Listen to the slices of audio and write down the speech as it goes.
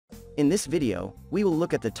In this video, we will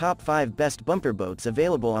look at the top 5 best bumper boats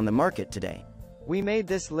available on the market today. We made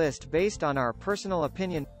this list based on our personal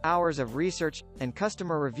opinion, hours of research, and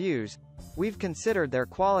customer reviews. We've considered their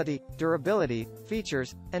quality, durability,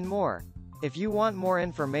 features, and more. If you want more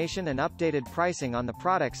information and updated pricing on the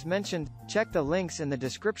products mentioned, check the links in the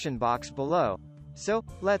description box below. So,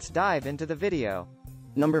 let's dive into the video.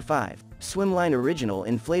 Number 5. Swimline Original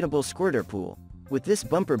Inflatable Squirter Pool. With this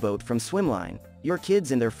bumper boat from Swimline, your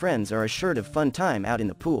kids and their friends are assured of fun time out in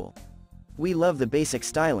the pool. We love the basic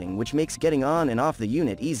styling which makes getting on and off the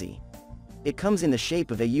unit easy. It comes in the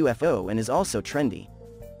shape of a UFO and is also trendy.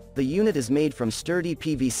 The unit is made from sturdy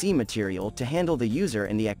PVC material to handle the user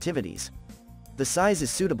and the activities. The size is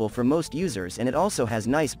suitable for most users and it also has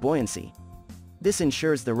nice buoyancy. This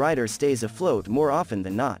ensures the rider stays afloat more often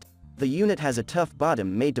than not. The unit has a tough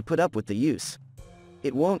bottom made to put up with the use.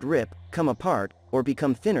 It won't rip, come apart, or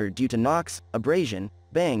become thinner due to knocks, abrasion,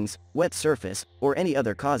 bangs, wet surface, or any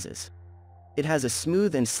other causes. It has a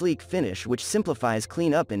smooth and sleek finish which simplifies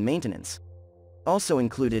cleanup and maintenance. Also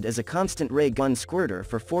included is a constant ray gun squirter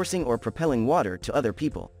for forcing or propelling water to other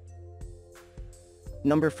people.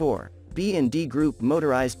 Number 4. B&D Group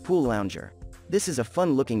Motorized Pool Lounger. This is a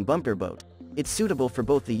fun-looking bumper boat. It's suitable for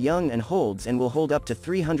both the young and olds and will hold up to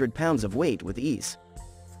 300 pounds of weight with ease.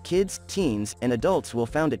 Kids, teens, and adults will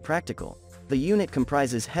find it practical. The unit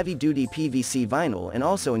comprises heavy-duty PVC vinyl and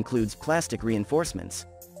also includes plastic reinforcements.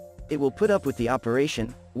 It will put up with the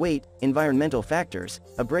operation, weight, environmental factors,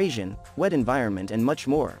 abrasion, wet environment and much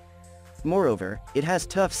more. Moreover, it has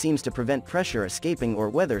tough seams to prevent pressure escaping or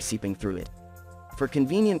weather seeping through it. For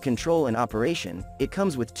convenient control and operation, it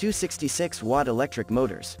comes with two 66-watt electric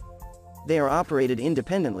motors. They are operated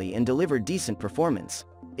independently and deliver decent performance.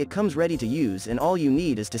 It comes ready to use and all you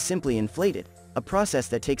need is to simply inflate it, a process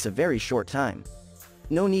that takes a very short time.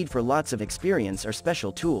 No need for lots of experience or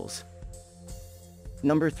special tools.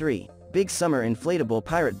 Number 3. Big Summer Inflatable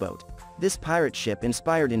Pirate Boat. This pirate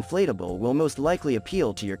ship-inspired inflatable will most likely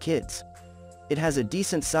appeal to your kids. It has a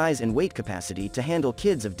decent size and weight capacity to handle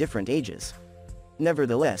kids of different ages.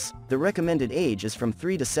 Nevertheless, the recommended age is from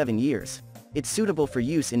 3 to 7 years. It's suitable for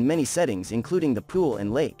use in many settings including the pool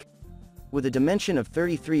and lake. With a dimension of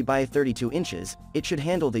 33 by 32 inches, it should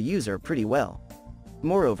handle the user pretty well.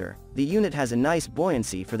 Moreover, the unit has a nice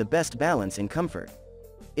buoyancy for the best balance and comfort.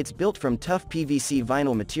 It's built from tough PVC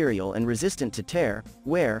vinyl material and resistant to tear,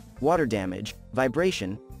 wear, water damage,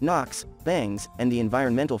 vibration, knocks, bangs, and the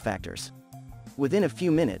environmental factors. Within a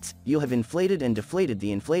few minutes, you'll have inflated and deflated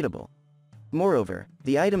the inflatable. Moreover,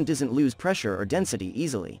 the item doesn't lose pressure or density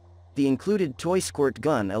easily. The included toy squirt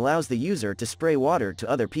gun allows the user to spray water to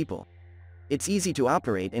other people. It's easy to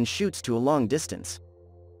operate and shoots to a long distance.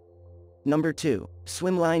 Number 2.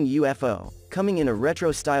 Swimline UFO. Coming in a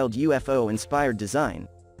retro-styled UFO-inspired design,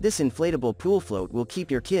 this inflatable pool float will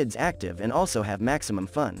keep your kids active and also have maximum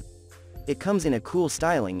fun. It comes in a cool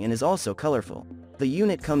styling and is also colorful. The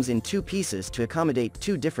unit comes in 2 pieces to accommodate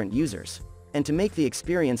 2 different users. And to make the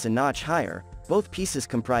experience a notch higher, both pieces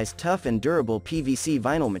comprise tough and durable PVC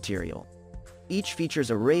vinyl material. Each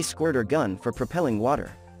features a ray squirter gun for propelling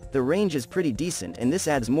water. The range is pretty decent and this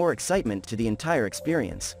adds more excitement to the entire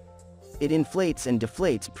experience. It inflates and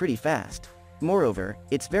deflates pretty fast. Moreover,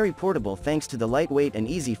 it's very portable thanks to the lightweight and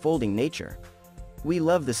easy folding nature. We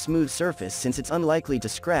love the smooth surface since it's unlikely to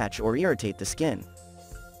scratch or irritate the skin.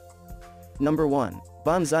 Number 1.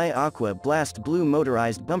 Banzai Aqua Blast Blue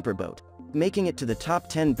Motorized Bumper Boat. Making it to the top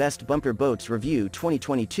 10 best bumper boats review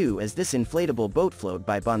 2022 as this inflatable boat float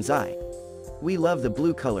by Banzai. We love the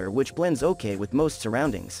blue color which blends okay with most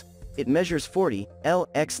surroundings. It measures 40 L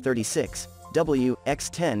x 36 W x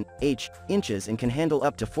 10 H inches and can handle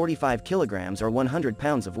up to 45 kilograms or 100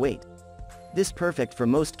 pounds of weight. This perfect for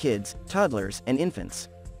most kids, toddlers, and infants.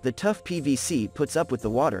 The tough PVC puts up with the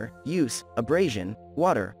water, use, abrasion,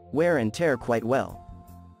 water, wear and tear quite well.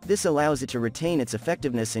 This allows it to retain its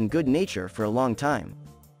effectiveness and good nature for a long time.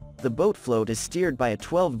 The boat float is steered by a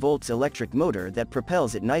 12 volts electric motor that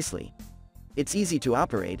propels it nicely. It's easy to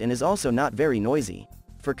operate and is also not very noisy.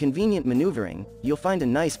 For convenient maneuvering, you'll find a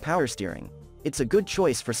nice power steering. It's a good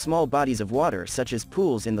choice for small bodies of water such as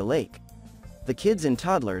pools in the lake. The kids and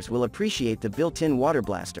toddlers will appreciate the built-in water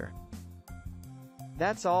blaster.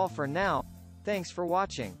 That's all for now. Thanks for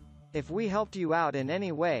watching. If we helped you out in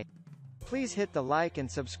any way, please hit the like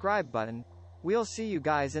and subscribe button. We'll see you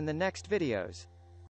guys in the next videos.